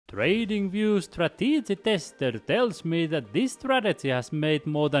TradingView strategy tester tells me that this strategy has made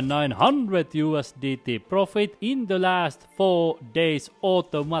more than 900 USDT profit in the last 4 days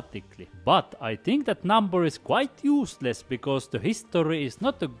automatically. But I think that number is quite useless because the history is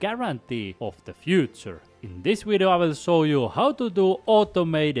not a guarantee of the future. In this video I will show you how to do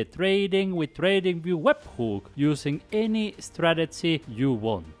automated trading with TradingView Webhook using any strategy you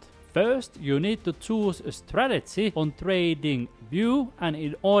want. First, you need to choose a strategy on TradingView, and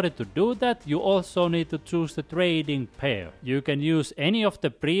in order to do that, you also need to choose the trading pair. You can use any of the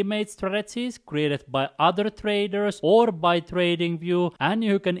pre-made strategies created by other traders or by TradingView, and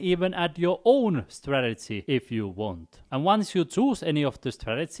you can even add your own strategy if you want. And once you choose any of the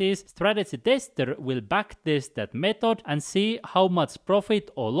strategies, Strategy Tester will backtest that method and see how much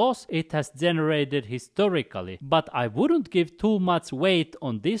profit or loss it has generated historically. But I wouldn't give too much weight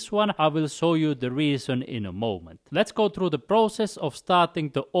on this one. I will show you the reason in a moment. Let's go through the process of starting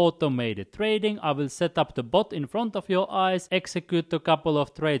the automated trading. I will set up the bot in front of your eyes, execute a couple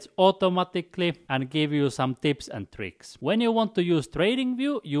of trades automatically, and give you some tips and tricks. When you want to use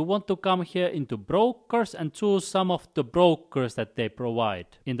TradingView, you want to come here into brokers and choose some of the brokers that they provide.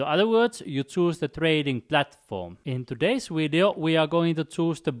 In other words, you choose the trading platform. In today's video, we are going to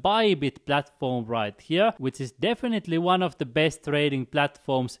choose the Bybit platform right here, which is definitely one of the best trading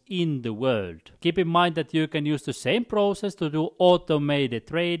platforms in the world. Keep in mind that you can use the same process to do automated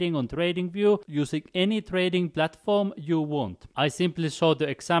trading on TradingView using any trading platform you want. I simply show the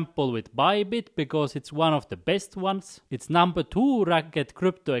example with Bybit because it's one of the best ones. It's number 2 ranked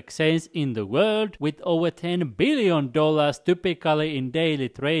crypto exchange in the world with over $10 billion typically in daily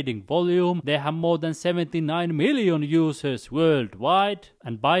trading volume. They have more than 79 million users worldwide,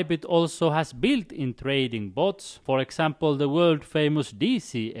 and Bybit also has built-in trading bots. For example, the world famous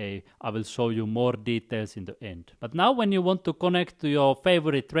DCA. I will show you more details in the end. But now when you want to connect to your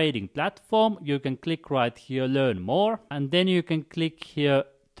favorite trading platform, you can click right here, learn more, and then you can click here,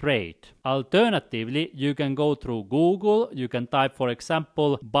 trade. Alternatively, you can go through Google, you can type for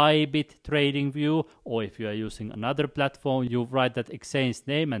example Bybit TradingView, or if you are using another platform, you write that exchange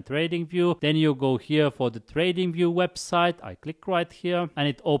name and TradingView, then you go here for the TradingView website. I click right here and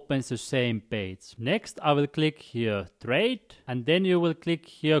it opens the same page. Next I will click here trade, and then you will click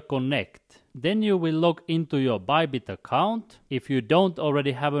here connect. Then you will log into your Bybit account. If you don't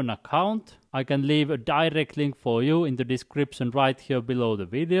already have an account, I can leave a direct link for you in the description right here below the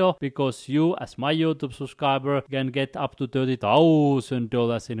video, because you as my YouTube subscriber can get up to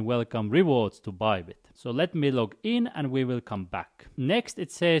 $30,000 in welcome rewards to Bybit. So let me log in and we will come back. Next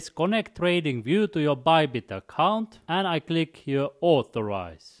it says connect TradingView to your Bybit account, and I click here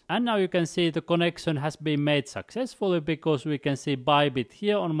authorize. And now you can see the connection has been made successfully because we can see Bybit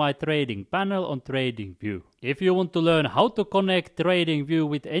here on my trading panel on TradingView. If you want to learn how to connect TradingView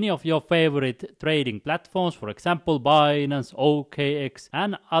with any of your favorite trading platforms, for example Binance, OKX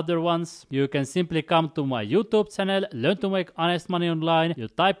and other ones, you can simply come to my YouTube channel, Learn to Make Honest Money Online. You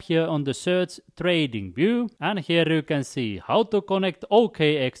type here on the search TradingView, and here you can see how to connect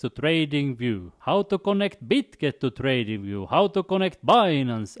OKX to TradingView, how to connect BitGet to TradingView, how to connect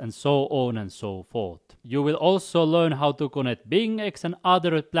Binance, and so on and so forth. You will also learn how to connect BingX and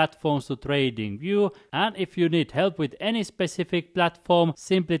other platforms to TradingView, and if you need help with any specific platform,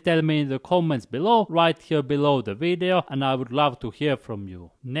 simply tell me in the comments below, right here below the video, and I would love to hear from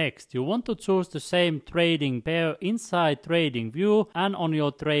you. Next, you want to choose the same trading pair inside TradingView and on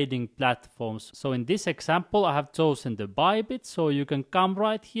your trading platforms. So in this example, I have chosen the Bybit, so you can come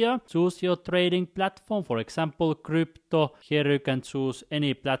right here, choose your trading platform, for example crypto. Here you can choose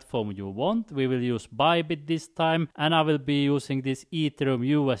any platform you want. We will use Bybit this time, and I will be using this Ethereum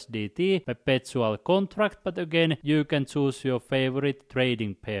USDT perpetual contract, but again you can choose your favorite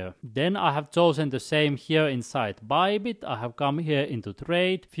trading pair. Then I have chosen the same here inside Bybit. I have come here into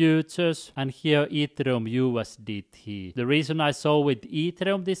trade, futures, and here Ethereum USDT. The reason I saw with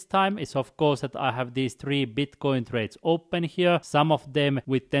Ethereum this time is of course that I have these 3 Bitcoin trades open here, some of them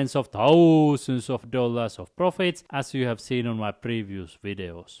with tens of thousands of dollars of profits, as you have seen on my previous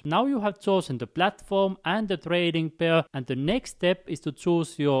videos. Now you have chosen the platform and the trading pair, and the next step is to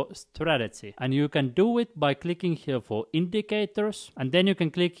choose your strategy, and you can do it by clicking here for indicators, and then you can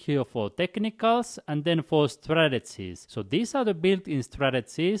click here for technicals, and then for strategies. So these are the built-in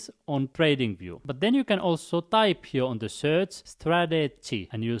strategies on TradingView. But then you can also type here on the search strategy,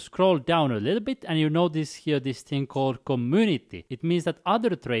 and you scroll down a little bit and you notice here this thing called community. It means that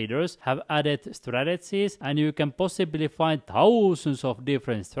other traders have added strategies and you can possibly find thousands of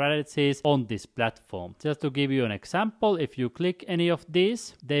different strategies on this platform. Just to give you an example, if you click any of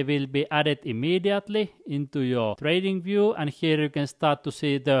these, they will be added immediately into your trading view, and here you can start to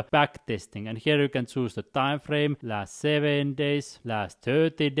see the back testing, and here you can choose the time frame, last 7 days, last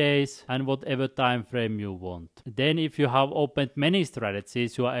 30 days, and whatever time frame you want. Then if you have opened many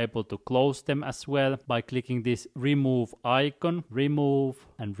strategies, you are able to close them as well by clicking this remove icon, remove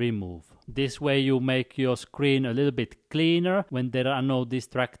and remove. This way you make your screen a little bit cleaner when there are no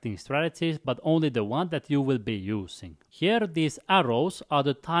distracting strategies, but only the one that you will be using. Here these arrows are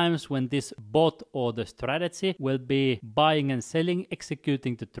the times when this bot or the strategy will be buying and selling,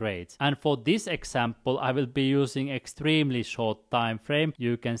 executing the trades. And for this example, I will be using extremely short time frame.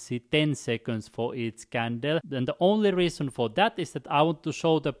 You can see 10 seconds for each candle. And the only reason for that is that I want to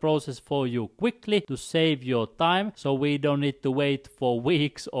show the process for you quickly to save your time, so we don't need to wait for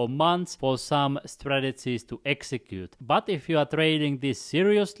weeks or months for some strategies to execute. But if you are trading this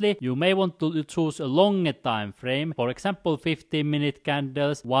seriously, you may want to choose a longer time frame. For example, 15-minute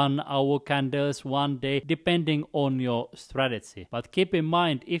candles, 1-hour candles, 1 day, depending on your strategy. But keep in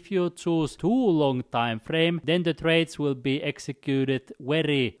mind, if you choose too long time frame, then the trades will be executed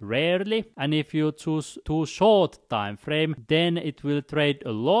very rarely. And if you choose too short time frame, then it will trade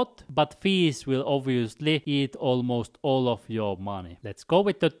a lot, but fees will obviously eat almost all of your money. Let's go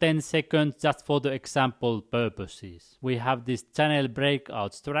with the 10 seconds just for the example purposes. We have this channel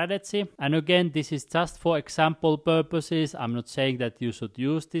breakout strategy, and again this is just for example purposes. I'm not saying that you should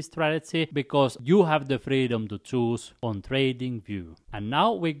use this strategy because you have the freedom to choose on TradingView. And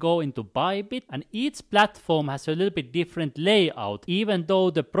now we go into Bybit, and each platform has a little bit different layout, even though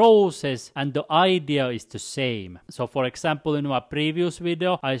the process and the idea is the same. So for example, in my previous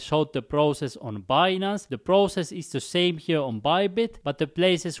video I showed the process on Binance. The process is the same here on Bybit, but the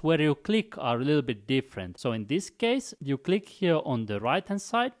places where you click are a little bit different. So in this case, you click here on the right hand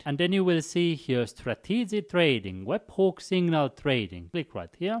side, and then you will see here strategic trading, webhook signal trading. Click right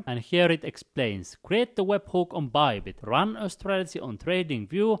here, and here it explains: create the webhook on Bybit, run a strategy on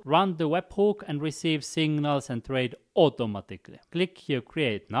TradingView, run the webhook and receive signals and trade automatically. Click here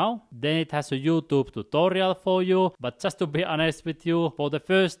create now. Then it has a YouTube tutorial for you, but just to be honest with you, for the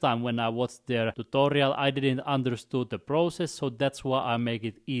first time when I watched their tutorial I didn't understood the process, so that's why I make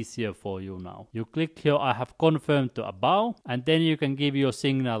it easier for you now. You click here I have confirmed to above, and then you can give your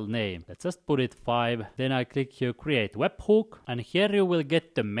signal name. Let's just put it 5. Then I click here create webhook, and here you will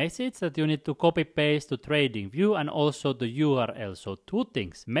get the message that you need to copy paste to TradingView and also the URL. So 2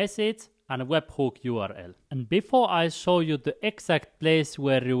 things: message and webhook URL. And before I show you the exact place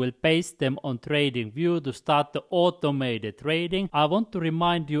where you will paste them on TradingView to start the automated trading, I want to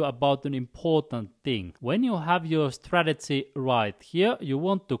remind you about an important thing. When you have your strategy right here, you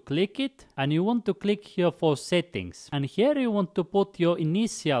want to click it, and you want to click here for settings. And here you want to put your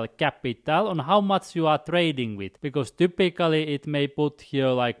initial capital on how much you are trading with, because typically it may put here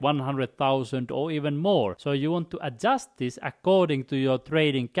like 100,000 or even more. So you want to adjust this according to your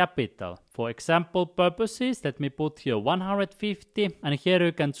trading capital. For example purposes, let me put here 150, and here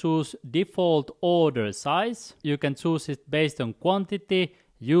you can choose default order size. You can choose it based on quantity,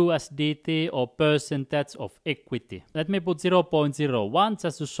 USDT or percentage of equity. Let me put 0.01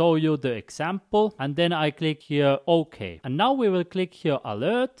 just to show you the example, and then I click here OK. And now we will click here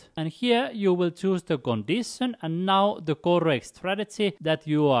alert, and here you will choose the condition and now the correct strategy that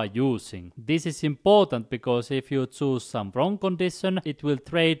you are using. This is important because if you choose some wrong condition, it will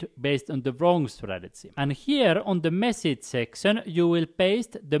trade based on the wrong strategy. And here on the message section you will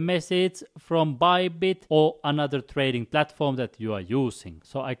paste the message from Bybit or another trading platform that you are using.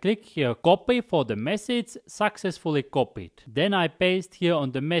 So I click here copy for the message, successfully copied. Then I paste here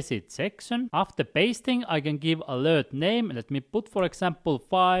on the message section. After pasting I can give alert name. Let me put for example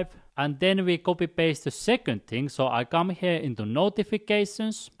 5. And then we copy paste the second thing. So I come here into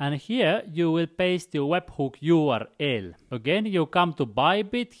notifications, and here you will paste your webhook URL. Again you come to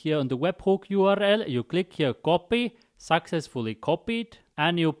Bybit, here on the webhook URL you click here copy, successfully copied,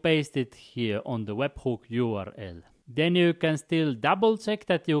 and you paste it here on the webhook URL. Then you can still double check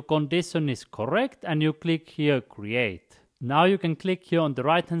that your condition is correct, and you click here create. Now you can click here on the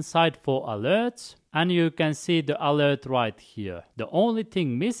right hand side for alerts, and you can see the alert right here. The only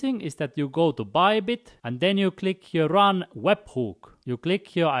thing missing is that you go to Bybit and then you click here run webhook. You click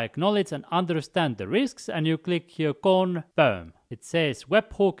here I acknowledge and understand the risks, and you click here confirm. It says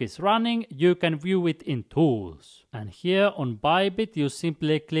webhook is running, you can view it in tools. And here on Bybit you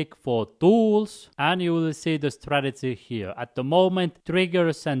simply click for tools and you will see the strategy here. At the moment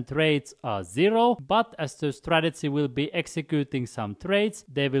triggers and trades are 0, but as the strategy will be executing some trades,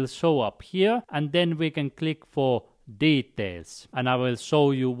 they will show up here, and then we can click for details and I will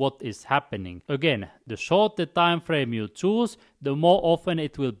show you what is happening. Again, the shorter time frame you choose, the more often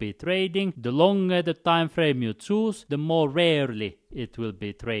it will be trading. The longer the time frame you choose, the more rarely it will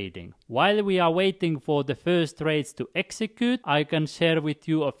be trading. While we are waiting for the first trades to execute, I can share with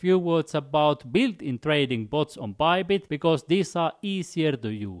you a few words about built-in trading bots on Bybit, because these are easier to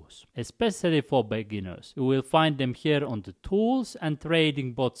use, especially for beginners. You will find them here on the tools and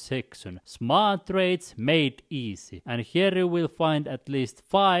trading bot section. Smart trades made easy. And here you will find at least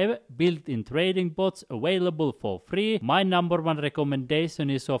 5 built-in trading bots available for free. My number one recommendation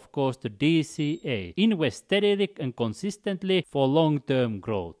is of course the DCA. Invest steadily and consistently for long-term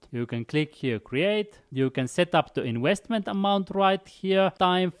growth. You can click here create. You can set up the investment amount right here,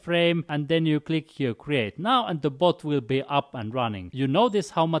 time frame, and then you click here create now, and the bot will be up and running. You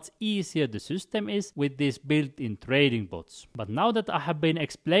notice how much easier the system is with these built-in trading bots. But now that I have been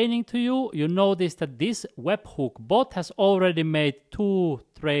explaining to you, you notice that this webhook bot has already made 2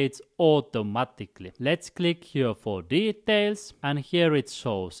 trades automatically. Let's click here for details, and here it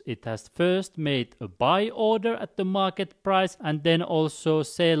shows it has first made a buy order at the market price and then also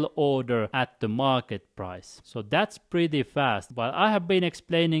sell order at the market price. So that's pretty fast. While I have been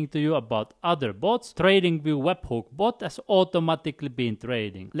explaining to you about other bots, TradingView webhook bot has automatically been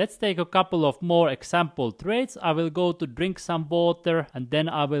trading. Let's take a couple of more example trades. I will go to drink some water and then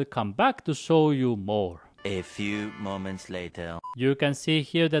I will come back to show you more. A few moments later. You can see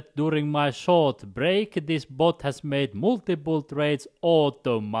here that during my short break, this bot has made multiple trades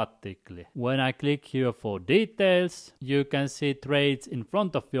automatically. When I click here for details, you can see trades in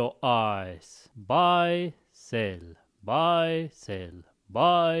front of your eyes. Buy, sell, buy, sell,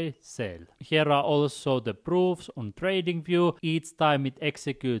 buy, sell. Here are also the proofs on TradingView. Each time it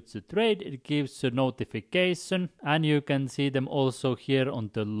executes the trade, it gives a notification, and you can see them also here on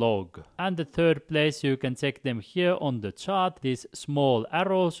the log. And the third place, you can check them here on the chart. These small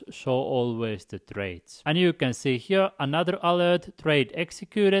arrows show always the trades. And you can see here another alert, trade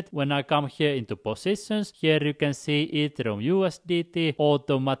executed. When I come here into positions, here you can see Ethereum USDT,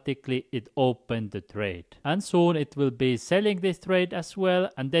 automatically it opened the trade. And soon it will be selling this trade as well,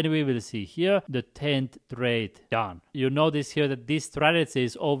 and then we will see here the 10th trade done. You notice here that this strategy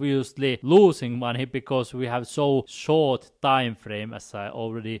is obviously losing money because we have so short time frame, as I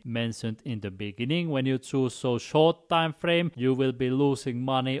already mentioned in the beginning. When you choose so short time frame, you will be losing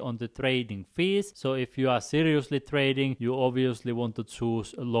money on the trading fees. So if you are seriously trading, you obviously want to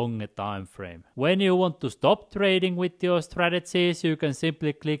choose a longer time frame. When you want to stop trading with your strategies, you can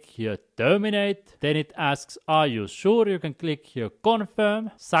simply click here terminate. Then it asks, are you sure? You can click here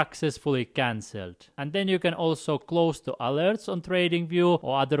confirm, successfully cancelled. And then you can also close the alerts on TradingView,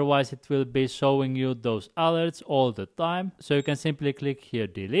 or otherwise it will be showing you those alerts all the time. So you can simply click here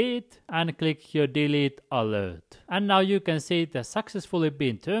delete and click here delete alert. And now you can see it has successfully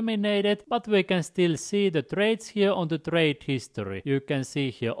been terminated, but we can still see the trades here on the trade history. You can see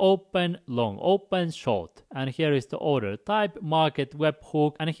here open, long, open, short. And here is the order type, market,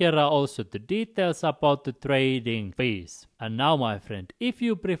 webhook, and here are also the details about the trading fees. And now my friend, if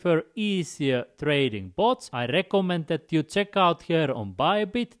you prefer easier trading bots, I recommend that you check out here on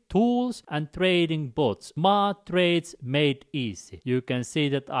Bybit tools and trading bots. Smart trades made easy. You can see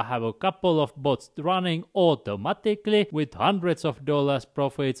that I have a couple of bots running automatically with hundreds of dollars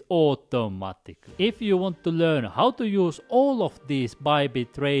profits automatically. If you want to learn how to use all of these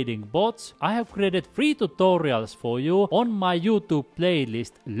Bybit trading bots, I have created free tutorials for you on my YouTube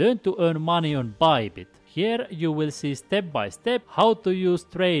playlist Learn to Earn Money on Bybit. Here you will see step by step how to use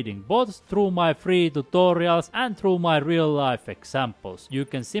trading bots through my free tutorials and through my real life examples. You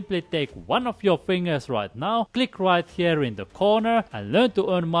can simply take one of your fingers right now, click right here in the corner and learn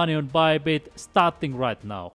to earn money on Bybit starting right now.